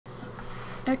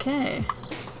Okay.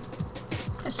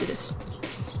 Let's do this.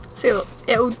 See,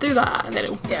 it'll do that and then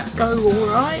it'll go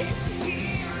alright.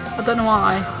 I don't know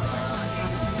why.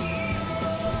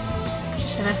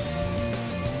 Just in it.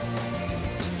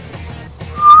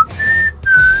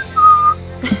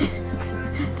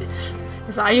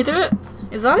 Is that how you do it?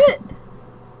 Is that it?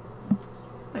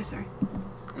 Oh, sorry.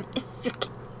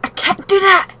 I can't do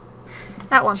that!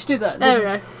 That one. Just do that. There we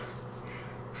go.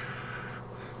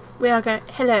 We are going,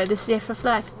 hello, this is FF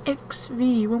Life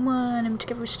XV11, I'm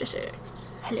together with Stacey.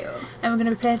 Hello. And we're going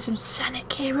to be playing some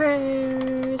Sonic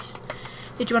Heroes.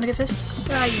 Did you want to go first?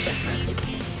 Ah, you go first.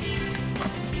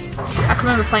 I can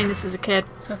remember playing this as a kid.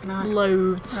 So can I.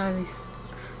 Loads. I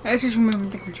just remember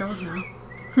the controls now.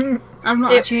 I'm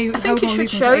not actually. I think it should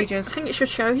show. I think it should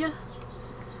show you.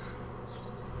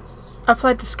 I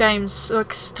played this game,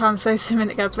 like Tan says a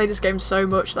minute ago, I played this game so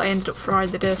much that I ended up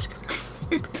frying the disc.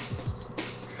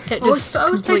 It just I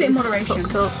always played it in moderation,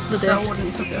 fucked up the disc. so I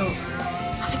wouldn't fuck it up.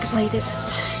 I think I played it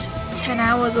for 10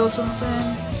 hours or something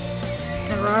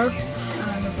in a row.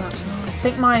 I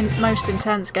think my most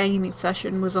intense gaming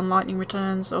session was on Lightning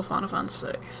Returns or Final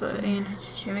Fantasy 13.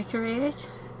 Should we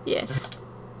create? Yes.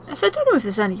 So I don't know if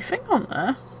there's anything on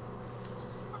there.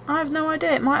 I have no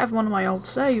idea. It might have one of my old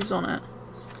saves on it.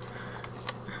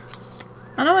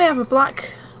 I know I have a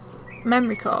black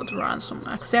memory card around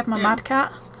somewhere because I have my Mad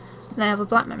Cat and I have a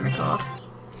black memory card.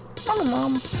 Hello,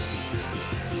 Mum.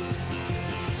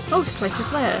 Oh, we can play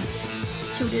 2-player.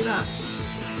 Should we do that?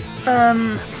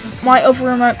 My other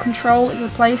remote control is a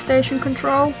PlayStation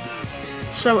control,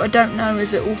 so I don't know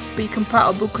if it will be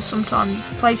compatible because sometimes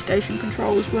PlayStation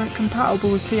controllers weren't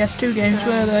compatible with PS2 games,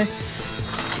 were they?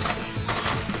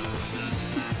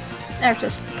 There it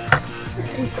is.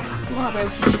 Might be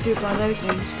able to just do it by those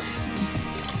games.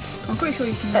 I'm pretty sure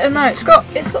you can. No, it's got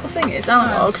the thing. It's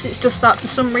analogs. It's just that for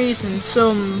some reason,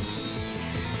 some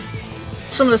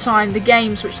of the time the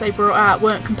games which they brought out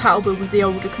weren't compatible with the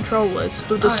older controllers.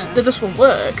 They just won't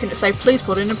work, and it say please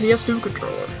put in a PS2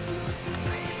 controller.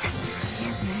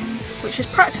 Which is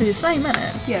practically the same, isn't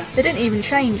it? Yeah. They didn't even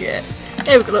change it.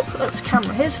 Here we go. Look, that's the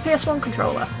camera. Here's the PS1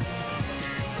 controller.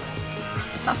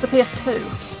 That's the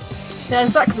PS2. They're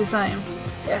exactly the same.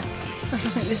 Yeah. I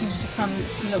think this is just kind of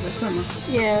a little bit slimmer.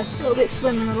 Yeah, a little bit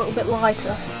slimmer and a little bit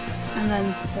lighter. And then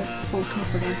the full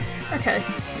top again. Okay.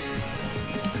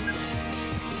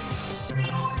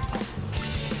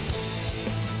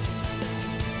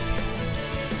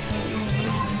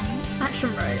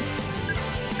 Action race.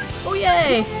 Oh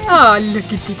yay! Oh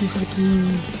look at this key.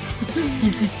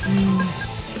 He's a key.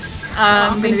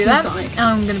 I'm gonna be that. Sonic.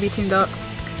 I'm gonna be Team Dark. I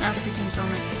have to be Team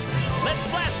Sonic. Let's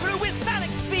blast through with Sonic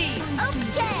speed.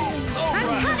 Okay.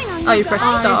 I'm counting on Oh, you you press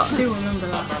guys. start. I still remember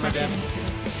that.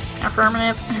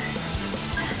 Affirmative.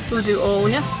 We'll do all,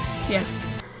 yeah? Yeah.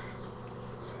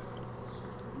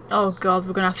 Oh god,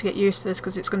 we're gonna have to get used to this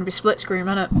because it's gonna be split screen,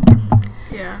 isn't it?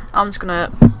 Yeah. I'm just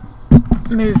gonna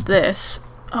move this.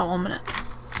 Oh, 1 minute.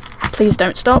 Please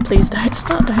don't stop, please don't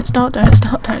stop, don't stop, don't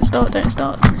stop, don't stop, don't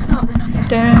stop. Stop then I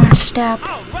Don't stop.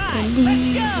 All right,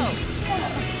 Believe. let's go.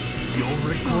 You'll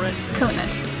regret this. Come on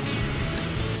then.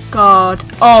 God.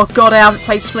 Oh god, I haven't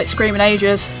played split screen in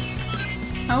ages.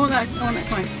 I want that coin.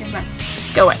 Get back.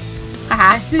 Go away.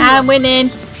 Haha. see I'm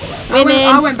winning. Winning.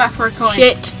 I went back for a coin.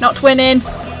 Shit, not winning.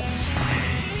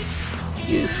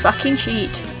 You fucking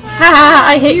cheat. Haha,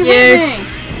 I hit you. hit me.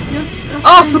 You're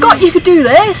Oh, I forgot you could do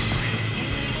this.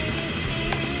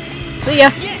 See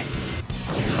ya. Yes.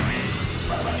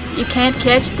 You can't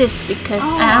catch this because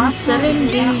I'm selling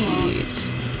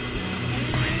these.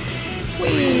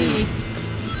 Whee.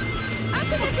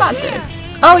 What's that do?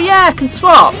 Oh yeah, I can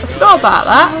swap. I forgot about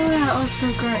that. Oh yeah, that was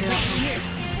so great.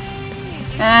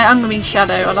 I'm gonna be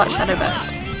Shadow. I like Shadow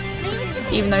best.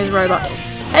 Even though he's a robot.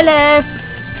 Hello.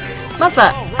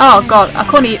 Mother. Oh god,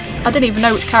 I didn't even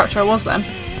know which character I was then.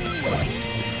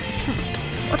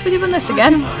 What do we do in this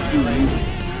again?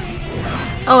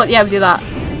 Oh yeah, we do that.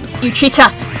 You cheater!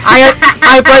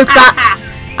 I broke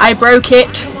that. I broke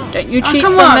it. Don't you cheat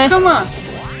on me? Come on.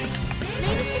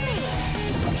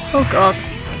 Oh god.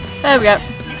 There we go.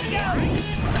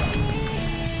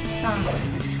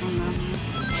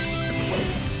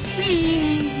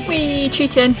 Wee,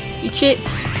 cheating. You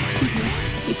cheats.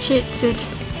 You cheated.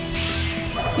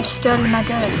 You stole my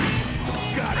girls.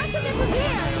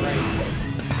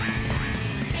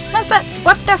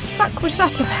 What the fuck was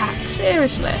that about?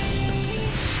 Seriously?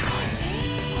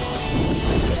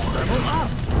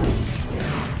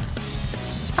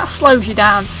 That slows you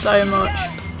down so much.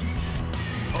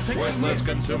 Worthless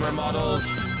consumer models.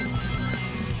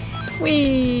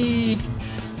 Wee.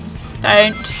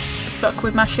 Don't fuck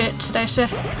with my shit, Stacey.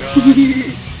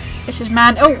 This is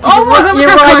man. Oh, Oh my God, you're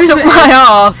look how right close up it my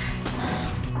arse.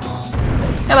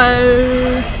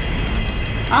 Hello.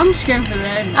 I'm just going for the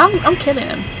end. I'm killing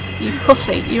him. You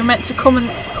pussy. You were meant to come and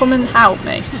help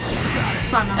me.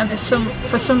 Fine, And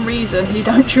for some reason you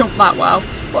don't jump that well.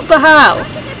 What the hell?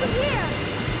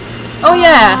 Oh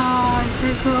yeah. Oh, it's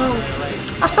so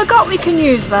cool. I forgot we can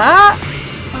use that.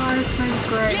 Oh, it's so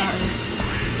great.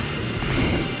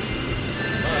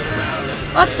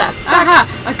 What the fuck?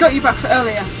 Aha! I got you back for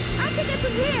earlier.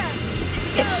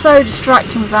 It's so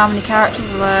distracting with how many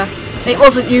characters are there. It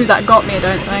wasn't you that got me, I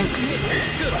don't think.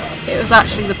 It was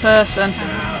actually the person.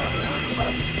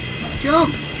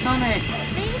 Jump, Sonic.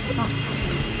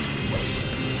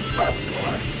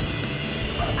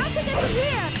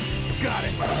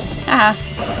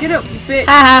 Haha. Get up, you bitch.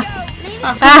 Haha.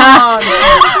 Oh,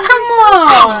 come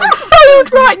on. You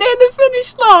failed right near the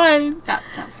finish line. That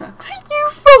sucks. You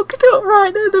fucked up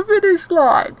right near the finish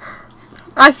line.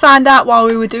 I found out while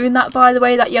we were doing that, by the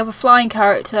way, that you have a flying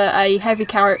character, a heavy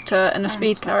character, and a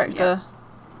speed character. Yeah.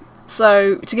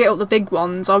 So, to get up the big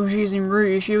ones, I was using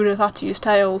Rouge. You would have had to use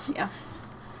Tails. Yeah.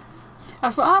 I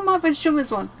was like, oh, I might be able to jump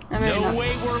this one. No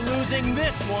way we're losing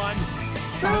this one.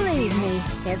 Believe me,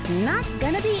 it's not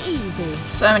gonna be easy.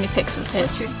 So many pixel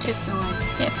tits. Put your tits away.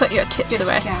 Yeah, put your tits Dirty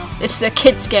away. cow. This is a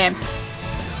kids game.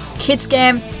 Kids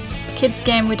game. Kids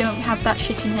game. We don't have that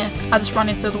shit in here. I just ran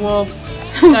into the wall.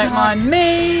 Don't mind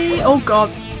me. Oh god.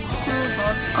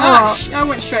 Oh, I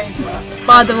went straight into that.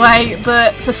 By the way,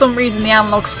 for some reason the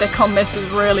analog stick on this is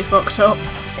really fucked up.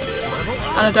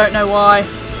 And I don't know why.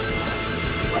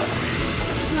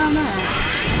 No. No,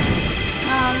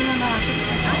 I shouldn't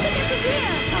press that.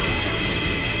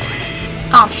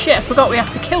 Oh shit, I forgot we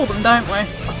have to kill them, don't we? You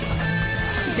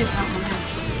did that one, yeah.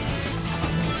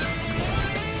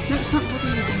 No, it's not what are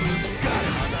you doing?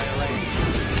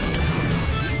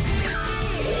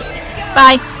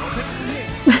 Bye.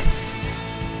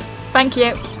 Thank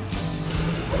you.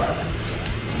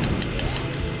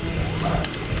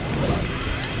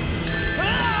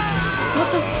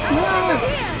 What the no!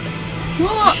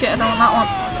 What? Shit, I don't want that one.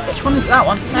 Which one is that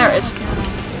one? There it is.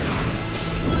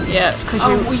 Yeah, it's because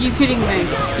Oh, were you kidding me?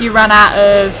 you ran out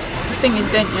of thingies,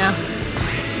 didn't you?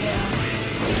 Yeah.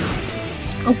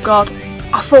 Oh god.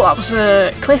 I thought that was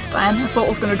a cliff then. I thought I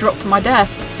was going to drop to my death.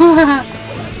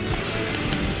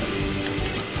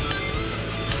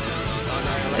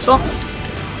 This one.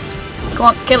 Come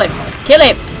on, kill him. Kill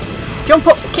him! Jump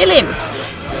up, kill him!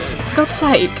 For God's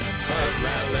sake.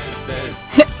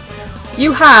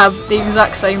 You have the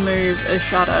exact same move as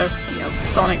Shadow.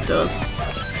 Sonic does.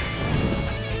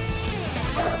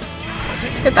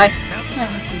 Goodbye.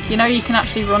 You know you can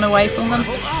actually run away from them.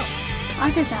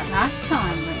 I did that last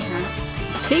time, but you know.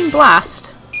 Team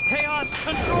Blast. Chaos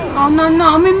control. Oh no,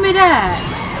 I'm in midair.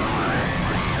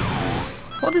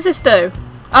 What does this do?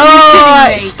 Are you kidding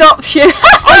me? It stops you.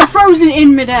 I'm frozen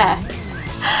in midair.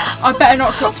 I better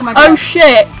not drop to my death. Oh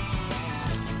shit!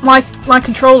 My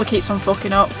controller keeps on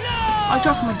fucking up. I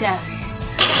dropped to my death.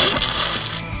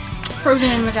 Frozen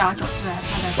in midair, I dropped to my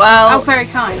death. Well, How very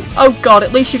kind. oh god,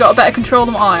 at least you got a better control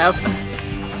than what I have.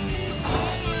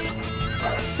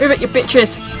 Move it, you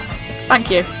bitches! Thank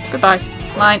you. Goodbye.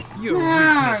 Mine. Your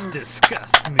No. weakness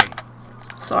disgusts me.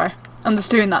 Sorry. I'm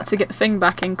just doing that to get the thing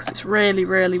back in because it's really,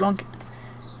 really wonky.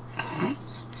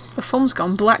 The thumb's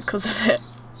gone black because of it.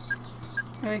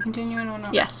 Are we continuing or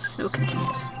not? Yes, it will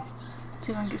continue.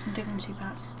 See if I can get some dignity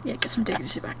back. Yeah, get some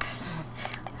dignity back.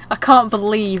 I can't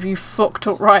believe you fucked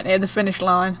up right near the finish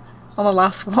line on the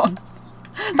last one.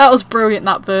 That was brilliant,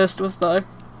 that burst was, though.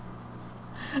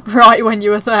 Right when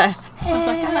you were there. I was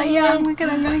like, yeah, I'm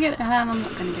gonna get it. And I'm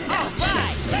not gonna get it. Oh,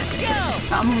 shit. Let's go.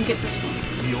 But I'm gonna get this one.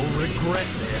 You'll regret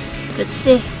this. Let's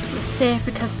see,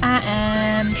 because I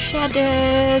am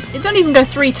Shadows. It don't even go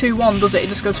 3, 2, 1, does it? It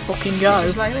just goes fucking go.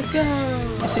 Just like, let's go.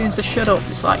 As soon as they shut up,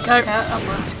 it's like, go. Okay, that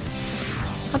worked.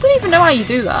 I don't even know how you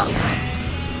do that.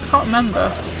 I can't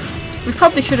remember. We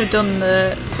probably should have done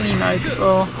the thingy mode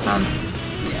beforehand.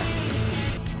 Yeah.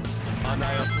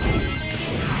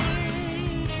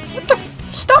 What the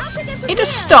stop! He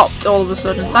just stopped all of a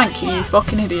sudden. Thank you, you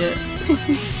fucking idiot.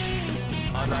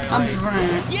 I'm just running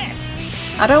it. Yes.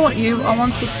 I don't want you, I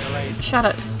wanted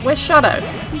Shadow. Where's Shadow?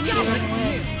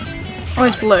 Oh,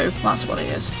 he's blue. That's what he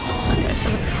is. Okay, so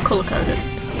they're colour coded.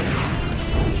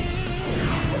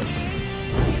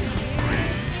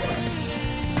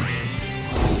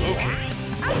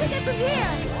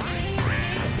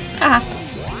 Ah,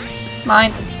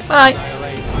 mine. Bye.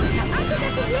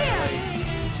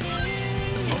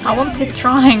 I wanted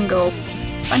triangle.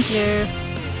 Thank you.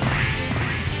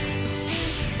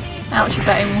 Ouch, you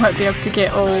bet he won't be able to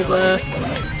get all the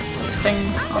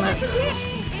things on it.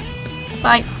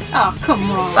 Bye. Oh,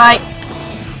 come on. Bye.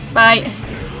 Bye.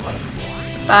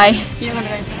 Bye. You're gonna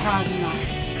go for hard than that.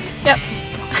 Yep.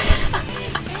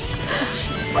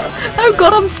 Oh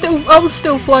god, I was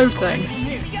still floating.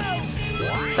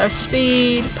 So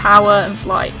speed, power, and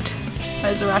flight.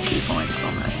 Those are our key points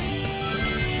on this.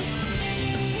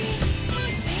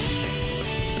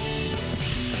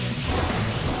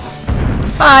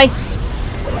 Bye!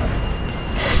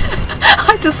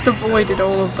 I just avoided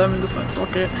all of them and just went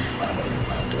fuck it.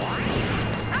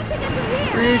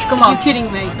 Rouge, come on. You're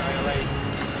kidding me.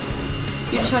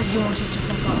 You decided you wanted to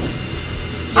propel.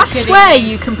 I swear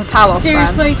you can propel off.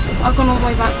 Seriously? I've gone all the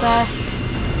way back there.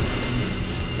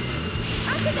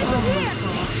 Oh my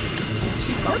god.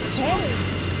 She got this one.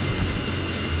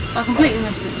 I completely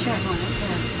missed the check right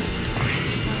there.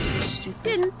 That's so stupid.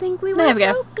 Didn't think we There were we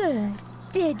go. so good,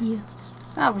 did you?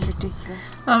 That was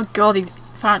ridiculous. Oh god, he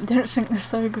didn't think they're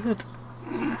so good.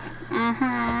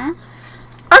 Mm-hmm.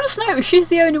 I just noticed she's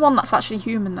the only one that's actually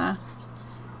human there.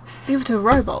 The other two are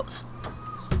robots.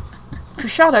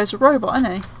 Because Shadow's a robot,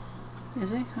 isn't he? Is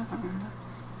he? I can't remember.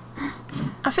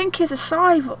 I think he's a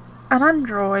cyber, an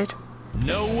android.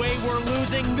 No way we're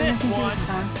losing I this think he one. was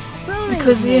fine.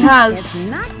 Because he Believe me, has it's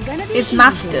not gonna be his easy.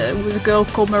 master was a girl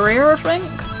called Maria, I think.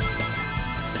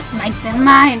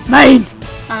 Mine. Main!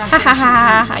 Oh, Ha ha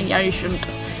ha ha! Yeah, you shouldn't.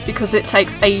 Because it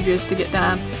takes ages to get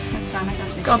down. That's fine, I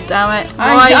got this. God damn it.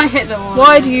 I hit the wall.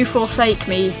 Why do you forsake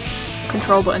me?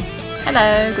 Control button.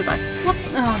 Hello, goodbye. What?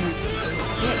 Oh no.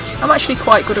 I'm actually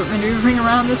quite good at manoeuvring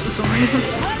around this for some reason.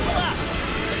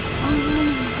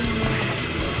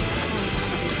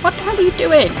 What the hell are you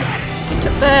doing? Get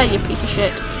up there, you piece of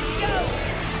shit.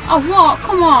 Oh what?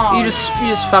 Come on. You just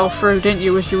fell through, didn't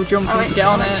you, as you were jumping to get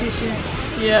on it?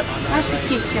 Yep. That's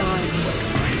ridiculous.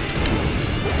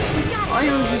 I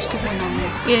always used to win on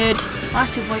this. Good. I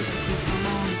had to wait for people and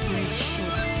now I'm doing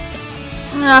shit.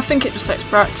 I think it just takes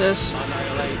practice.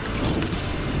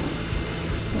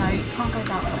 No, you can't go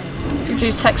that way. It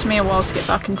usually takes me a while to get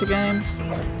back into games.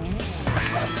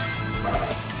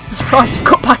 I'm surprised I've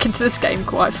got back into this game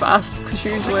quite fast, because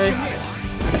usually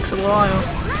it takes a while.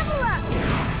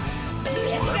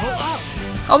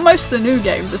 On most of the new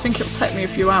games, I think it'll take me a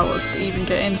few hours to even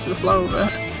get into the flow of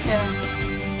it. Yeah.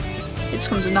 It just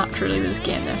comes naturally with this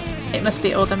game though. It must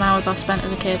be all them hours I spent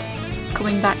as a kid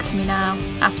coming back to me now,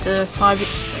 after 10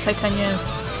 years.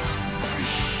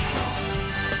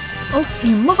 Oh,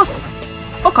 you mother...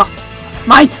 Fuck off!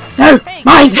 Mine! No!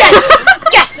 Mine! Yes!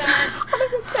 Yes! Son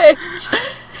of a bitch!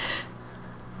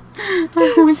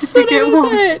 I wanted Son to get of a one.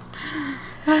 bitch!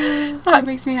 That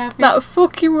makes me happy. That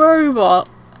fucking robot!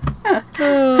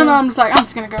 And I'm just like, I'm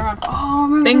just gonna go around. Oh,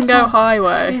 remember this Bingo one?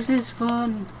 Highway. This is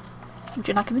fun. Would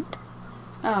you like a mint?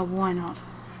 Oh, why not?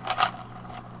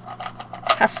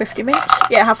 Have 50 mints?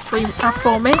 Yeah, have 4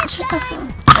 mints.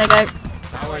 There you go.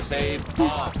 Power save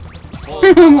off.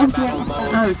 Oh my god.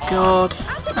 Oh god.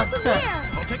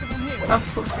 I've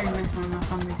put 3 minutes on my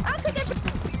family.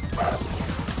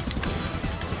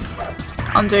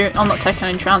 I'm not taking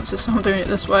any chances, so I'm doing it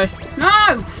this way.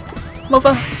 No!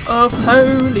 Mother of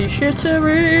holy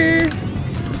shittery!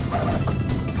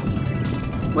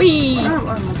 Whee! Oh, oh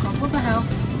my god, what the hell?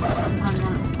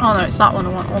 Oh no, it's that one I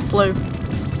want blue.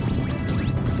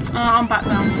 I'm back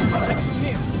down.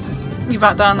 You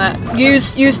back down there.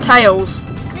 Use tails.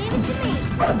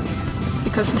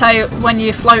 Because when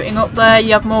you're floating up there,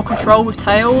 you have more control with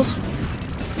tails.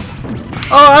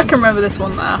 Oh, I can remember this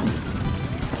one now.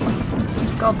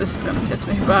 God, this is gonna piss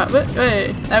me about. But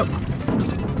hey, nope.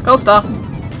 Gold star.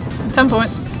 10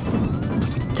 points.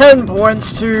 10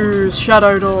 points to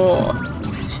Shadow Door.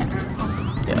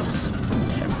 Yes.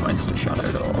 10 points to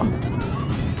Shadow Door.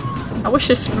 I wish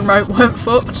this remote weren't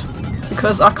fucked,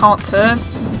 because I can't turn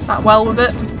that well with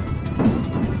it.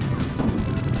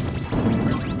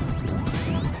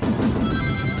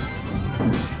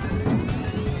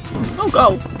 Oh,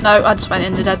 goal. No, I just went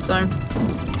in the dead zone.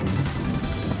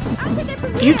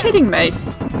 Are you kidding me?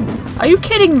 Are you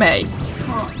kidding me?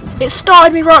 It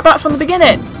started me right back from the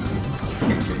beginning.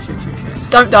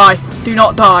 Don't die. Do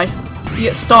not die. You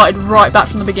get started right back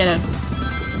from the beginning.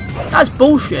 That's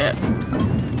bullshit.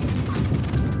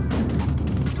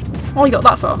 Oh, you got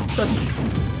that far. Good.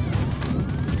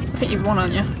 I think you've won,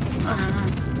 haven't you?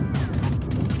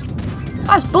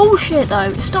 That's bullshit though.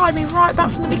 It started me right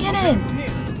back from the beginning.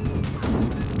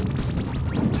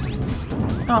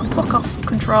 Oh, fuck off,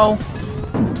 control.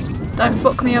 Don't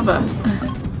fuck me over.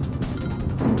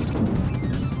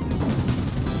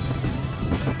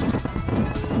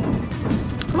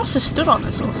 I must have stood on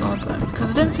this or something, because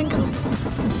I didn't think it was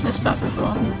this bad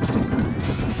before.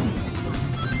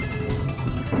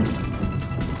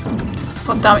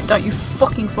 God damn it, don't you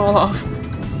fucking fall off.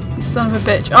 You son of a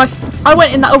bitch. I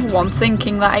went in that other one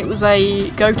thinking that it was a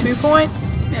go-to point.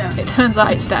 Yeah. It turns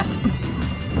out it's death.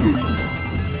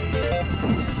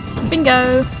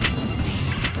 Bingo!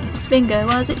 Bingo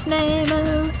was its name.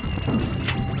 -o.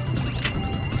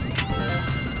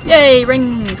 Yay,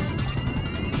 rings!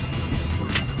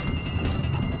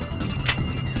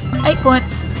 8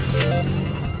 points.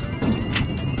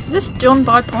 Is this done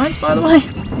by points, by the way?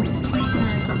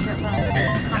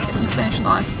 It's the finish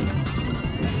line.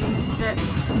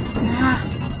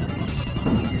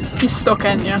 You're stuck,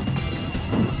 ain't you?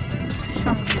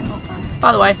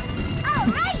 By the way,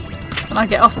 when I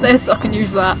get off this, I can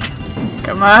use that.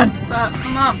 Come on.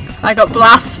 Come on. I got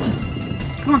blast.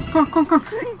 Come on, come on, come on, come on.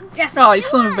 Yes! Oh, you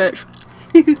son of a bitch.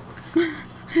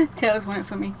 Tails went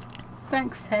for me.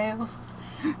 Thanks, Tails.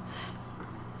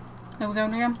 Are we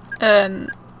going again?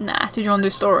 Nah. Did you want to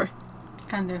do story?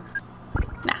 Can do.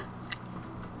 Nah.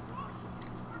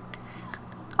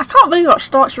 I can't believe that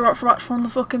starts you right from the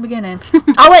fucking beginning.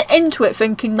 I went into it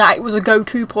thinking that it was a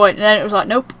go-to point, and then it was like,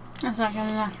 nope. That's like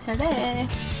I'm not today.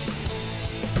 I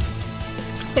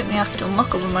think we have to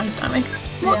unlock other modes, don't we?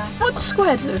 Yeah. What does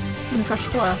square do? When you press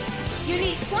square. You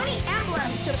need 20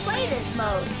 emblems to play this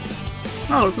mode.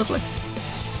 Oh, lovely.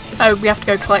 Oh, we have to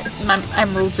go collect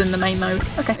emeralds in the main mode.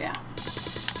 Okay. Yeah.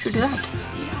 Should we do that?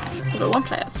 We've got 1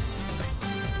 players.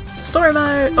 Story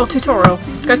mode. Oh, tutorial.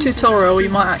 Go tutorial. You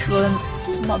might actually learn.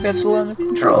 You might be able to learn the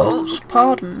controls.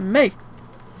 Pardon me.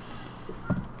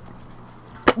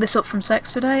 Picked this up from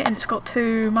Sex today, and it's got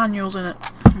 2 manuals in it.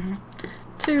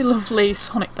 2 lovely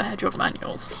Sonic the Hedgehog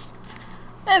manuals.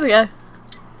 There we go.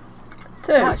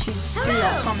 2. Actually, do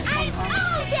that Sonic one, right?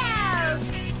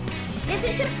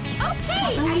 Listen to.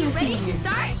 Okay, are you ready to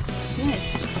start?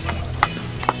 Yes.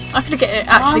 I could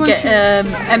actually get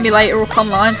emulator up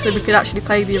online so we could actually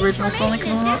play the original Sonic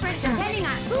and all that. Depending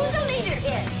on who the leader is.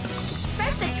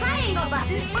 Press the triangle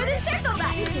button or the circle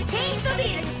button to change the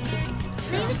leader.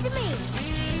 Leave it to me.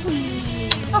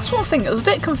 That's one thing, it was a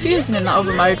bit confusing in that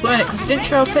other mode, weren't it? Because it didn't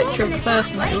show a picture of the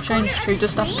person that you'll change to,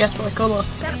 just have to guess by colour.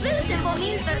 The blue symbol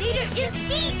means the leader is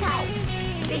speed type.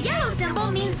 The yellow symbol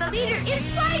means the leader is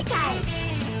fly type.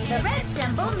 The red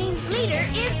symbol means leader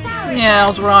is power Yeah, I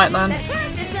was right type. then. The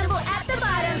character symbol at the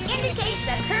bottom indicates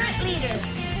the current leader.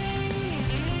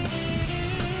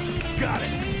 Got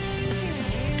it.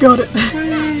 Got it.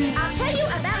 I'll tell you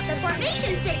about the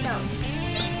formation signals.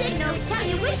 These signals tell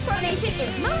you which formation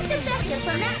is most effective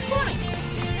from that point.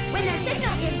 When the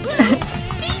signal is blue,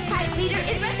 speed type leader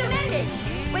is recommended.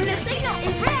 When the signal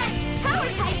is red, power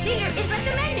type leader is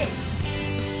recommended.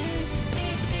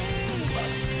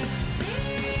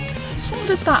 So what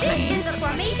did that This mean? is the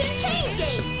formation change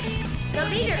gate. The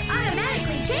leader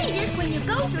automatically changes when you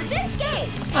go through this gate.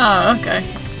 Oh, okay.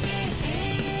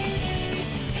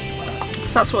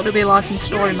 So that's what it'll be like in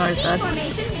story mode then.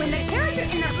 Formation when the character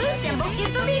in the blue symbol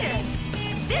is the leader.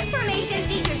 This formation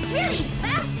features really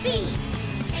fast speed.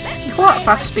 Quite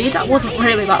fast speed, that wasn't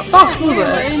really that fast, was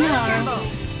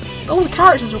it? All the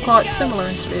characters were quite similar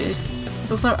in speed.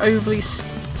 There was no overly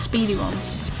speedy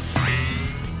ones.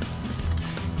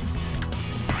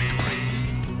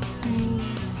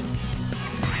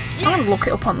 I'm gonna look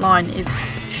it up online if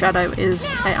Shadow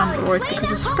is an android,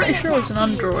 because I'm pretty sure it's an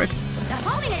android. The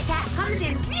homing attack comes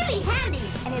in really handy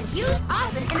and is used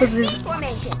often in the 'Cause it's- speed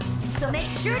formation. So make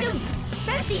sure to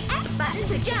press the X button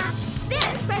to jump,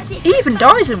 then press the He even X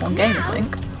button dies in one game, I now.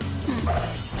 think.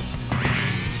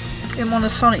 In one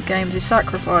of the Sonic games, he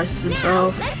sacrifices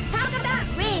himself Now, let's talk about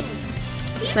rings.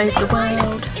 to save the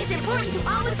world. It's important to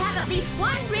always have at least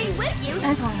 1 ring with you.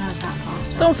 Everyone knows that part.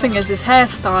 The one thing is, his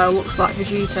hairstyle looks like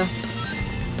Vegeta.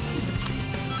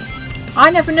 I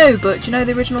never knew, but do you know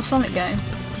the original Sonic game?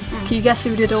 Can you guess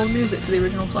who did all the music for the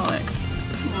original Sonic?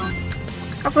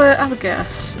 Have a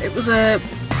guess.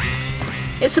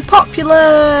 It's a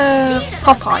popular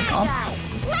pop icon,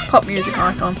 pop music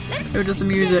icon, who does the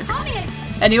music.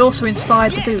 And he also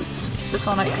inspired the boots for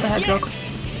Sonic the Hedgehog.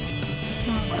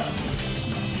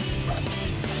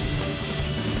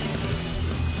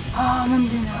 Oh, I remember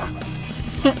doing that.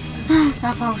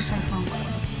 That part was so fun.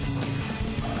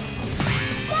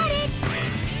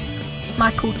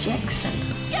 Michael Jackson.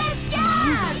 Good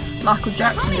job! Michael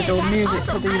Jackson did all the music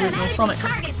to the original Sonic.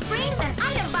 Target springs and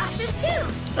item boxes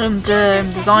too. And the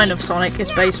design of Sonic is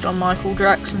based on Michael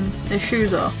Jackson. His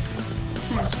shoes are.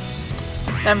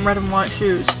 Them red and white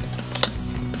shoes.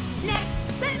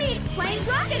 Next, let me explain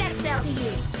Rocket XL to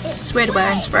you. It's weird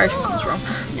where inspiration comes from.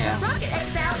 Yeah. Rocket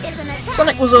XL is an attack.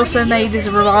 Sonic was also made as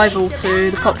a revival to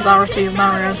the popularity of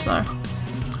Mario, so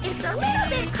It's a little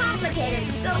bit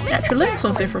complicated, so you actually learned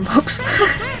something from books. to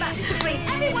bring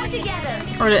everyone together.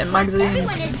 read it in magazines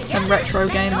and retro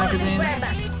game magazines.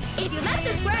 If you let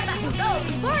the square button go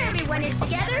before everyone is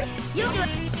together, you'll do it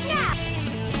now.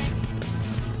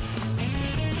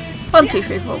 1, 2,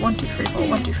 3, 4, 1, 2, 3, 4,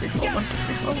 1, 2, 3, 4, 1, 2,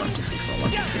 3, 4, 1, 2, 3, 4,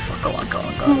 1, 2, 3, 4. Go on, go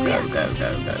on, go, go, go,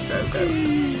 go, go, go, go.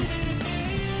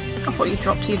 I thought you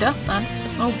dropped to your death then.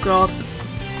 Oh god.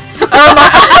 Oh my.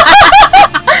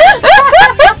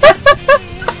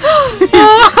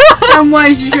 And why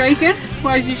is you shaking?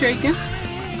 Why is you shaking?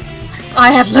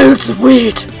 I had loads of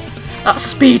weed. That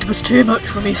speed was too much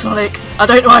for me, Sonic. I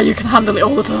don't know how you can handle it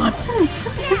all the time.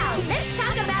 Now, let's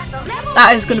talk about the level.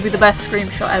 That is going to be the best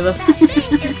screenshot ever.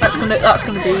 That's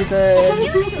gonna be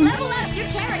the. Use to level up your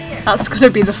character. That's gonna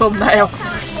be the thumbnail.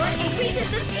 Power score increases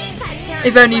the speed type character.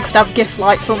 If only you could have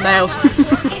GIF-like thumbnails.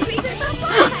 Increases the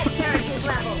fly type character's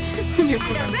level. And a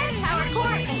red power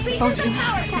core increases the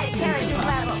power type character's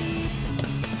level.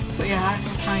 But yeah, I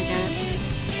can try and get it.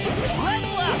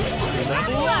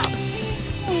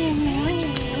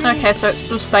 Okay, so it's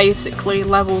just basically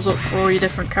levels up for all your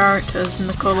different characters and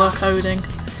the colour coding.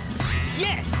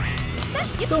 Yes!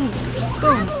 Boom,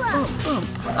 boom, boom, boom.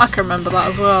 I can remember that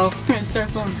as well. It's so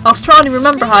fun. I was trying to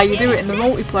remember how you do it in the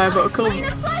multiplayer, but I Assign couldn't.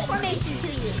 a fly formation to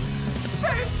you.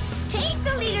 First, change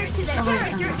the leader to the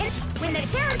character. When the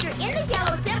character in the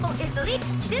yellow symbol is the leader,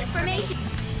 this formation.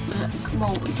 Come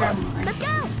on, Gemini. Let's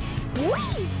go.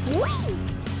 Whee! Whee!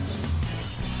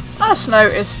 I just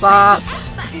noticed that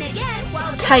Button again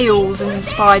while Tails is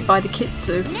inspired by the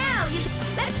Kitsu. Now you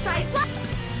let's try fly.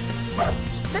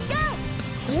 Let's go.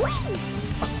 Whee!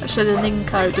 Actually, the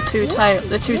Ninko, the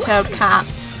two-tailed cat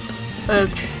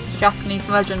of Japanese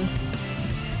legend.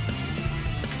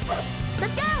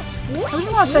 Let's go. I don't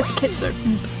know why I said to Kitsu,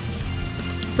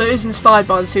 but it was inspired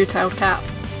by the two-tailed cat.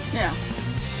 Yeah.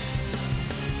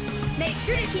 Make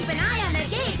sure to keep an eye on the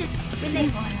gauge when they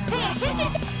pay attention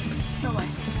to. No way.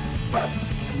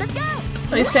 Let's go.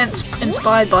 It's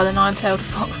inspired by the nine-tailed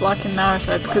fox, like in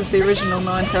Naruto, because the original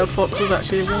nine-tailed fox was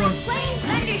actually a woman. Playing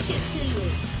Thundershoot to you.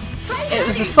 Try It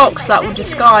was a fox that would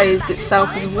disguise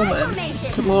itself as a woman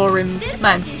to lure in This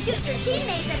men. lets you shoot your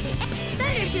teammates at the end.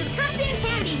 Thundershoot comes in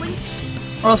handy when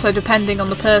Also, depending on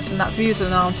the person that views a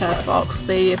nine-tailed fox,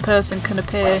 the person can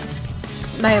appear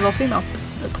male or female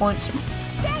at points.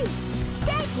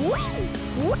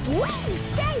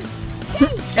 You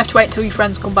have to wait until your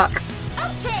friends come back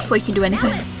before you can do anything.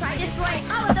 Let's try destroying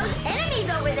all of those enemies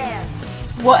over there.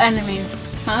 What enemies?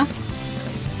 Huh?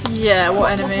 Yeah, what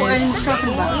What enemies are you enemies?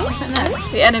 talking about? I don't know.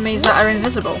 The enemies that are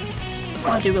invisible,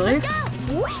 I do believe.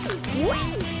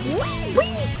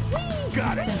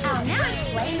 Got it. I'll now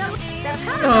explain the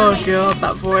power Oh formation. god,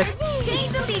 that voice.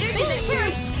 Change the leader to the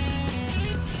character.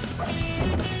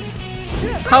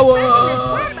 Power!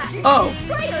 Oh,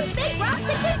 Destroy those big rocks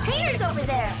and containers over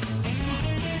there.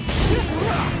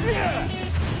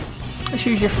 let's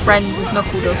use your friends as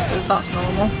knuckle dusters, that's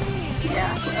normal.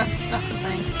 Yeah, that's the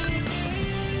thing.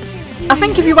 I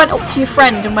think if you went up to your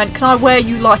friend and went, "Can I wear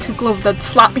you like a glove?" they'd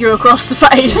slap you across the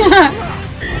face.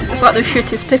 It's like the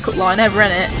shittest pickup line ever,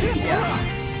 innit? Yeah.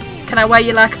 Can I wear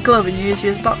you like a glove and use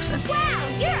you as boxing? Wow,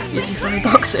 you're a Use you for me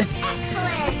boxing.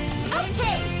 excellent.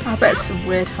 Okay. I bet there's some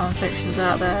weird fanfictions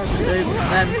out there with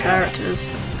them characters.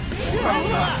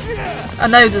 I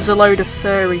know there's a load of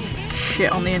furry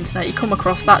shit on the internet. You come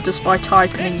across that just by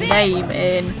typing in your name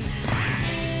in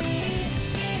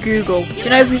Google. Do you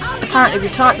know, apparently if you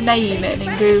type name in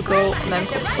Google and then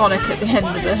put Sonic at the end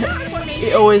of it,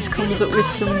 it always comes up with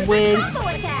some weird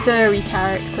furry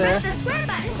character The square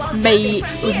button while mate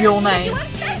with your name.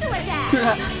 special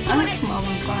attack. I like small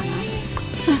ones by now.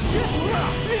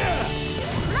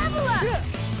 Level up.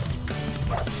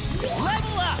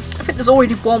 Level up! I think there's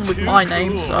already one with my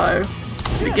name, so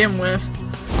to begin with.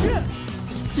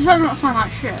 Does that not sound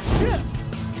like shit?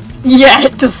 Yeah,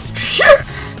 it does. Shit!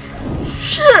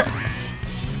 Shit!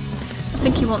 I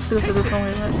think he wants to go to the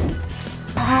toilet.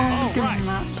 How are you doing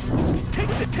that?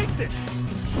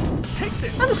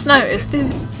 I just noticed,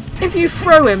 if you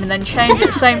throw him and then change at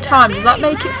the same time, does that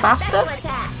make it faster? Special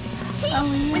attack. Oh,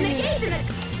 When the yeah. game's in the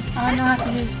I know how to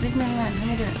do this. Leave me alone. Let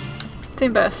me do it.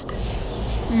 Team best.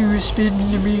 You spin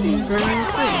me very friend.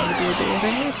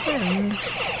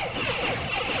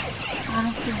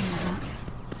 I'm doing that.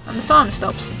 And the timer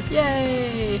stops.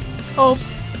 Yay!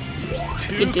 Oops.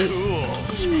 Too You do. cool. The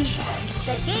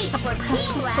gauge for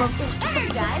Team Blast is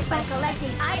energized by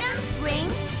collecting items,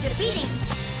 rings, defeating.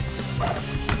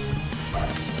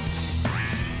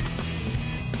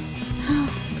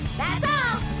 That's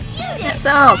all. You did. That's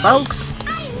all, folks. I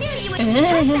knew you would be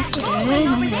going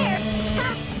over there.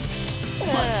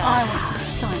 I want to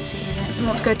science with it. You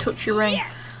want to go touch your ring?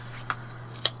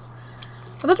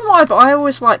 I don't know why, but I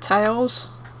always like Tails.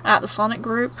 at the Sonic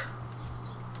group.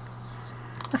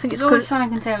 I think it's always because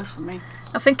Sonic and Tails for me.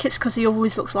 I think it's because he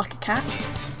always looks like a cat.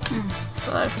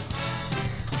 So,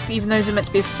 even though he's meant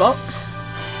to be a fox,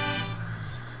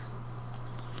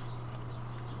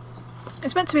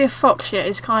 it's meant to be a fox. Yet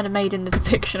it's kind of made in the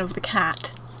depiction of the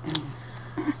cat.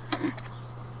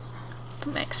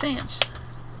 Doesn't make sense.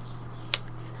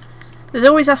 There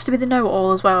always has to be the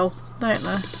know-it-all as well, don't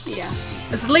there? Yeah.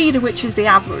 There's a leader, which is the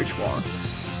average one.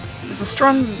 There's a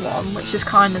strong one, which is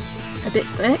kind of a bit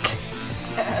thick.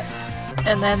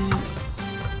 And then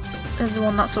there's the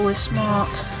one that's always smart.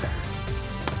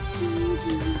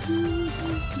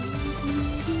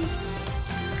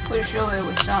 Which really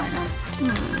we're starting on.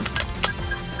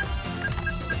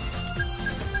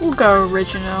 We'll go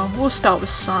original. We'll start with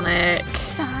Sonic.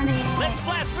 Sonic! Let's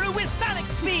blast through with Sonic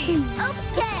speed.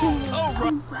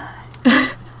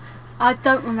 I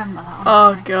don't remember that.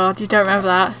 Oh god, you don't remember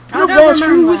that? I We'll don't blast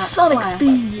remember through with that, Sonic swear.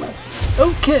 speed.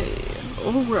 Okay,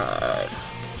 alright.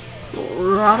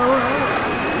 Alright.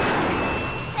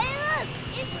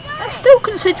 That's still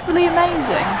considerably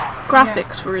amazing.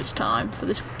 Graphics for its time, for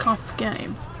this type of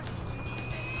game.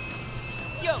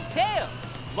 Yo, Tails!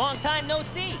 Long time no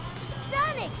see.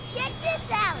 Sonic, check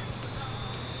this out.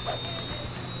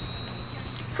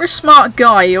 For a smart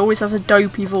guy, he always has a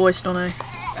dopey voice, doesn't he?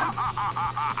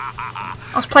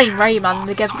 I was playing Rayman and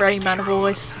they gave Rayman a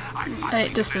voice, and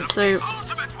it just didn't suit.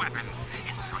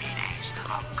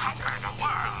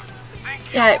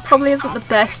 Yeah, it probably isn't the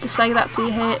best to say that to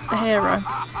the hero.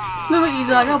 No, but you'd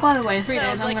be like, oh, by the way, in 3 days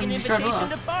Sounds I'm like going an to destroy the invitation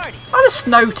world. to party. I just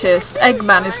noticed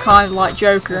Eggman is kind of like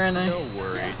Joker, isn't he? No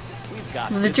worries. We've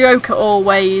got The Joker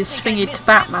always fingered to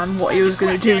Batman what he was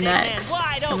going to do next,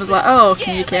 and was like, oh,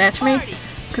 can you catch me?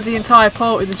 Because the entire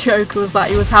part with the Joker was that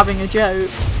he was having a joke,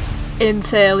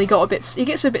 until he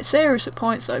gets a bit serious at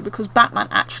points though, because Batman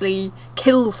actually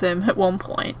kills him at one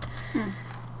point.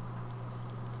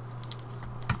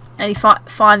 And he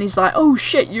finally's like, oh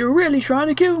shit, you're really trying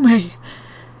to kill me.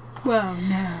 Well,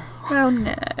 no. Well,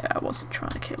 no, I wasn't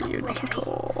trying to kill you, not at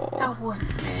all. That wasn't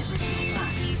the original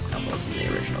plan. That wasn't the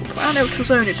original plan, it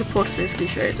was only to put 50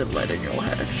 Shades of Lead in your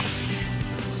head.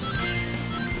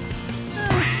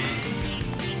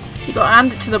 You gotta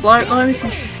hand it to the bloke though,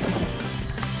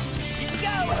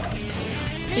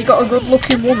 he got a good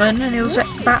looking woman and he was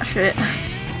batshit.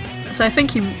 So I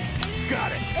think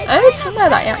I heard somewhere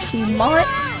that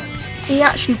he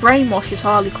actually brainwashes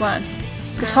Harley Quinn.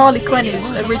 Because Harley Quinn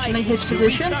is originally his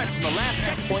physician.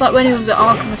 It's like when he was at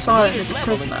Arkham Asylum as a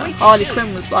prisoner, Harley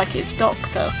Quinn was like his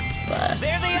doctor there.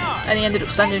 And he ended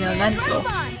up sending her mental.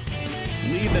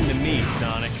 Leave them to me,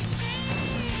 Sonic.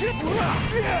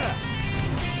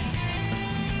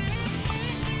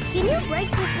 Can you break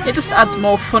this It just adds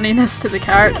more funniness to the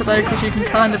character though, because you can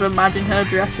kind of imagine her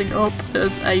dressing up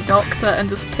as a doctor and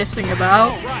just pissing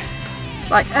about.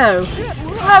 Like, oh,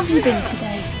 how have you been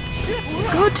today?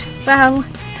 Good, well,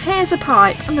 here's a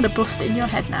pipe. I'm going to bust it in your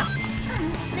head now.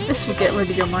 This will get rid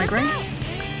of your migraines.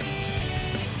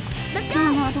 No,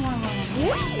 I don't want to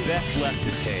run. Best left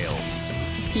to Tails.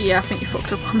 Yeah, I think you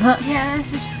fucked up on that. Yeah,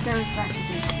 let's just go back to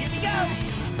this.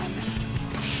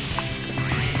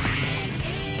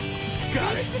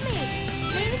 Got it.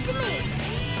 Leave it to me.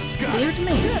 Leave it to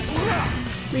me.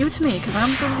 Leave it to me, because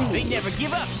I'm so They weak. never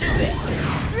give up.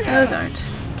 No, don't.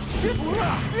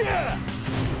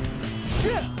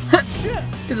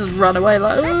 You just run away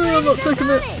like, oh, I'm not taking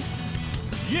it.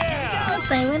 Yeah. Let's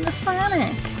leave it to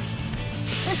Sonic.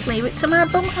 Let's leave it to my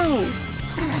bumhole.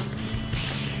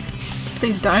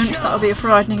 Please don't, that would be a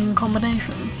frightening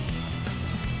combination.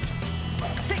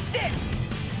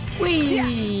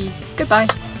 Whee! Goodbye.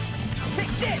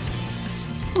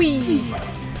 Whee!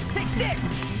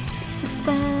 It's so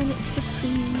fun, it's so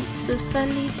free, it's so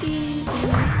solid easy.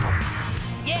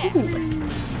 Ooh.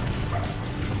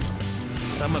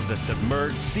 Some of the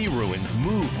submerged sea ruins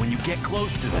move when you get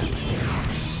close to them.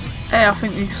 Hey, I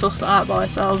think we sussed that out by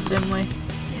ourselves, didn't we?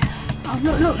 Oh,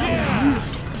 look,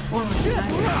 all of them.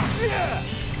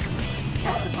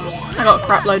 I got a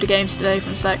crap load of games today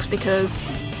from Sex because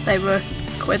they were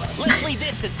quids. Let's leave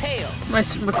this to Tails.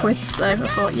 Most of them were quids, so I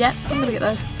thought, yeah, I'm gonna get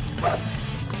those.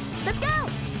 Let's go.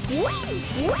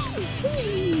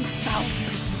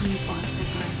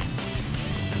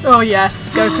 Oh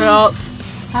yes, go karts.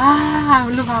 Ah,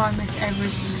 look how I missed every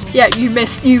single. Yeah, you've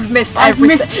missed I've everything.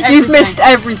 missed You've missed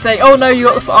everything. everything. Oh no, you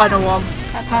got the final one.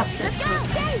 I passed it.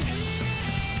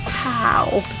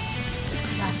 How?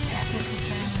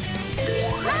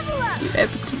 Level up. You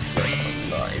ever prefer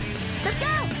life? Let's go.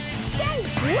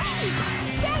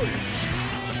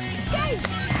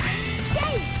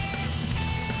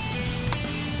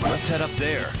 Let's head up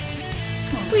there.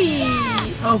 Whee!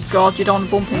 Oh god, you don't want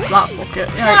to bump into that bucket.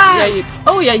 Yeah, you.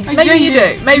 Oh yeah, maybe you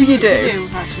do. Maybe you do. You do,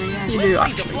 actually, yeah. You do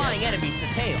actually. Flying enemies to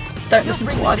tails. Don't listen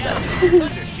to what I said.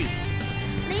 Undershoot.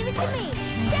 Leave it to me.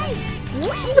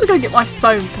 I'm gonna go get my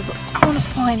phone because I want to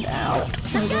find out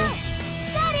whether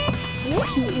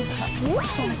he is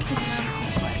Sonic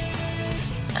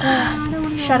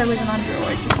Shadow is an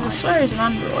android. Because I swear he's an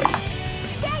android.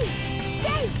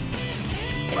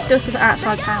 It still says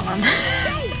outside Powerland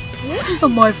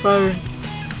on my phone.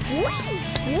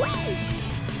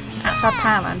 Outside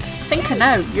Powerland. I think I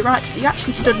know. You're right. You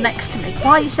actually stood next to me.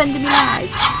 Why are you sending me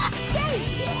lies?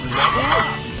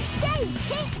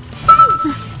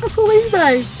 That's all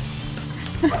eBay.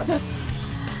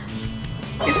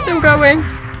 It's still going.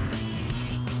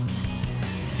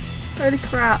 Holy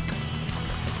crap.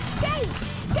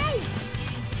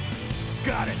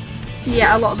 Got it.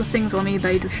 Yeah, a lot of the things on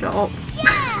eBay just shut up.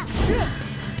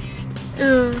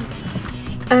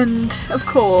 And of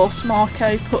course,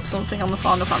 Marco put something on the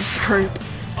Final Fantasy group.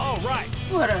 All right.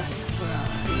 What a surprise.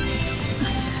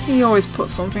 He always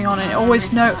puts something on it.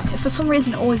 For some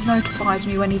reason, it always notifies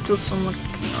me when he does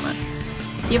something on it.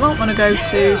 You won't want to go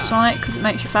to Sonic because it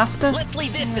makes you faster. Let's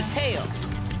leave this to tails.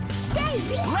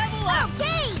 Level up.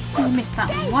 You missed that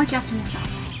one. Why'd you have to miss that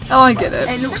one? Oh, I get it.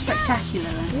 It looks spectacular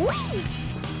then.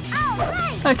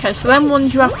 Okay, so then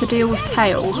ones you have to deal with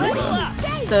tails with them.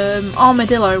 The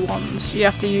armadillo ones you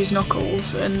have to use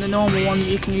Knuckles, and the normal ones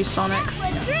you can use Sonic.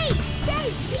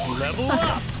 Level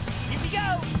up. Here we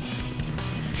go.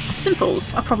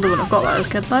 Simples. I probably wouldn't have got that as a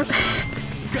kid though.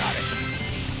 Got it.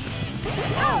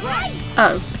 All right.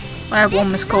 Oh, I have one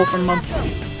missed call from Mum.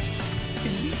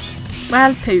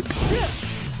 Well, poop.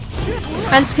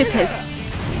 Well, pippies.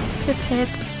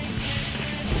 Pippies.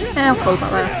 I'll call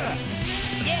back there.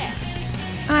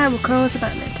 I will cause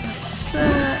about later.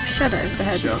 Shadow the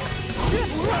Hedgehog.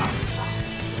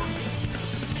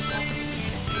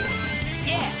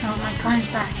 Oh, my guy's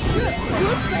back.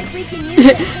 Looks like we can use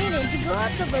the cannon to go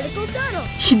up the vertical tunnel.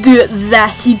 She do the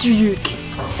Hedgehog.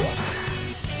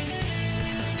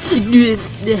 She does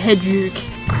the Hedgehog.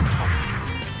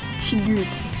 She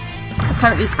does.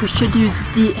 Apparently it's because she does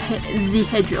the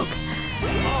Hedgehog.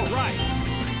 All right.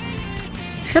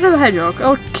 Shadow the Hedgehog.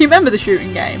 Oh, can you remember the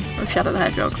shooting game of Shadow the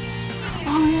Hedgehog?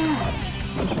 Oh, yeah.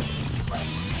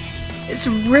 It's a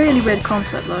really weird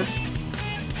concept though.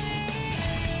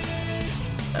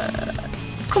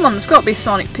 Come on, there's got to be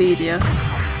Sonicpedia.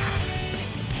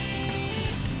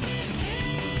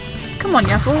 Come on,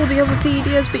 you have all the other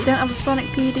pedias, but you don't have a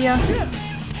Sonicpedia.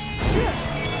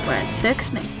 Well,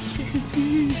 fix me.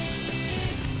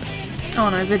 Oh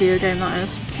no, video game that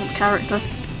is. Not character.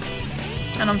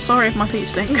 And I'm sorry if my feet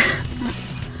stink.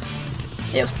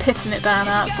 It was pissing it down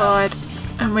outside,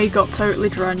 and we got totally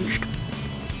drenched.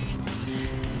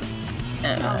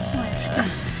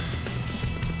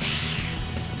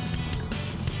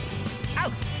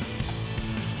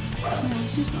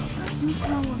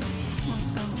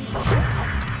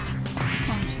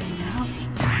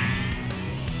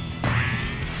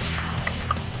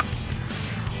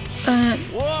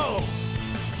 Whoa.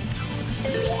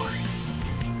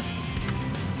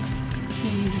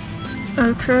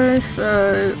 Okay,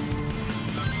 so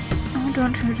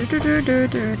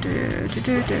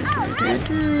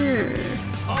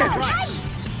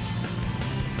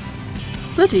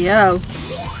bloody hell.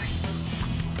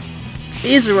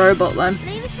 He is a robot then.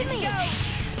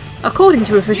 According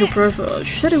to official profiles,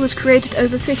 Shadow was created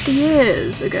over 50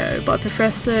 years ago by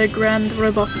Professor Grand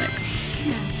Robotnik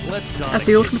as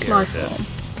the ultimate life form.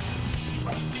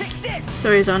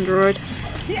 So he's android.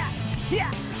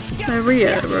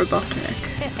 Maria Robotnik.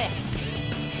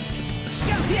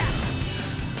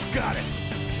 Got it.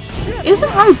 Isn't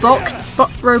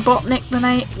Robotnik the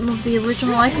name of the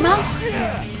original Eggman?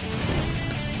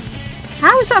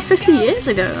 How is that 50 years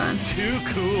ago then? Too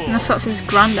cool. Unless that's his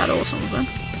granddad or something.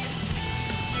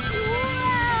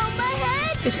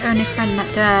 His only friend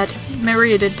that died.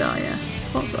 Maria did die, yeah.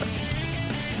 What's that?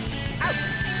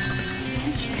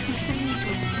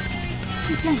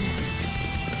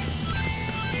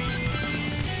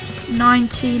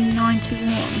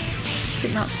 1991. I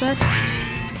think that said.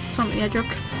 Sonic the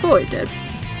Hedgehog. Thought it did.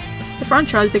 The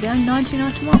franchise began in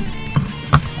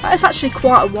 1991. That is actually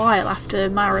quite a while after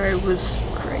Mario was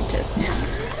created.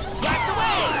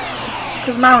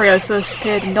 Because Mario first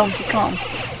appeared in Donkey Kong.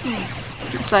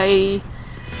 It's a...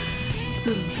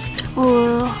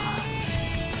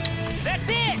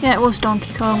 yeah, it was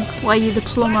Donkey Kong, where you're the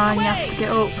plumber and you have to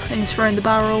get up and he's throwing the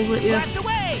barrels at you.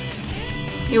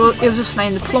 He was just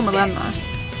named the plumber then though.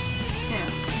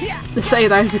 Yeah. They say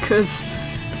though because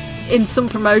in some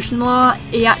promotional art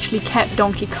he actually kept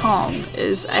Donkey Kong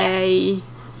as a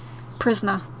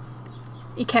prisoner.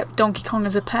 He kept Donkey Kong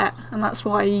as a pet, and that's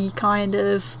why he kind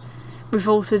of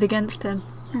revolted against him.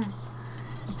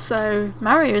 So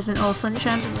Mario isn't all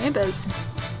sunshines and rainbows.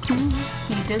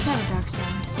 He does have a dark side.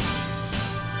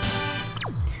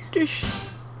 Dish.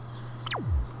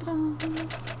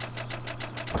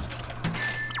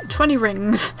 20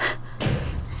 rings.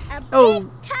 Oh.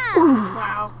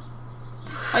 Wow.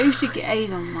 I used to get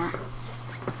A's on that.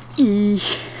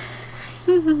 Eesh.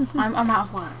 I'm out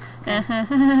of work.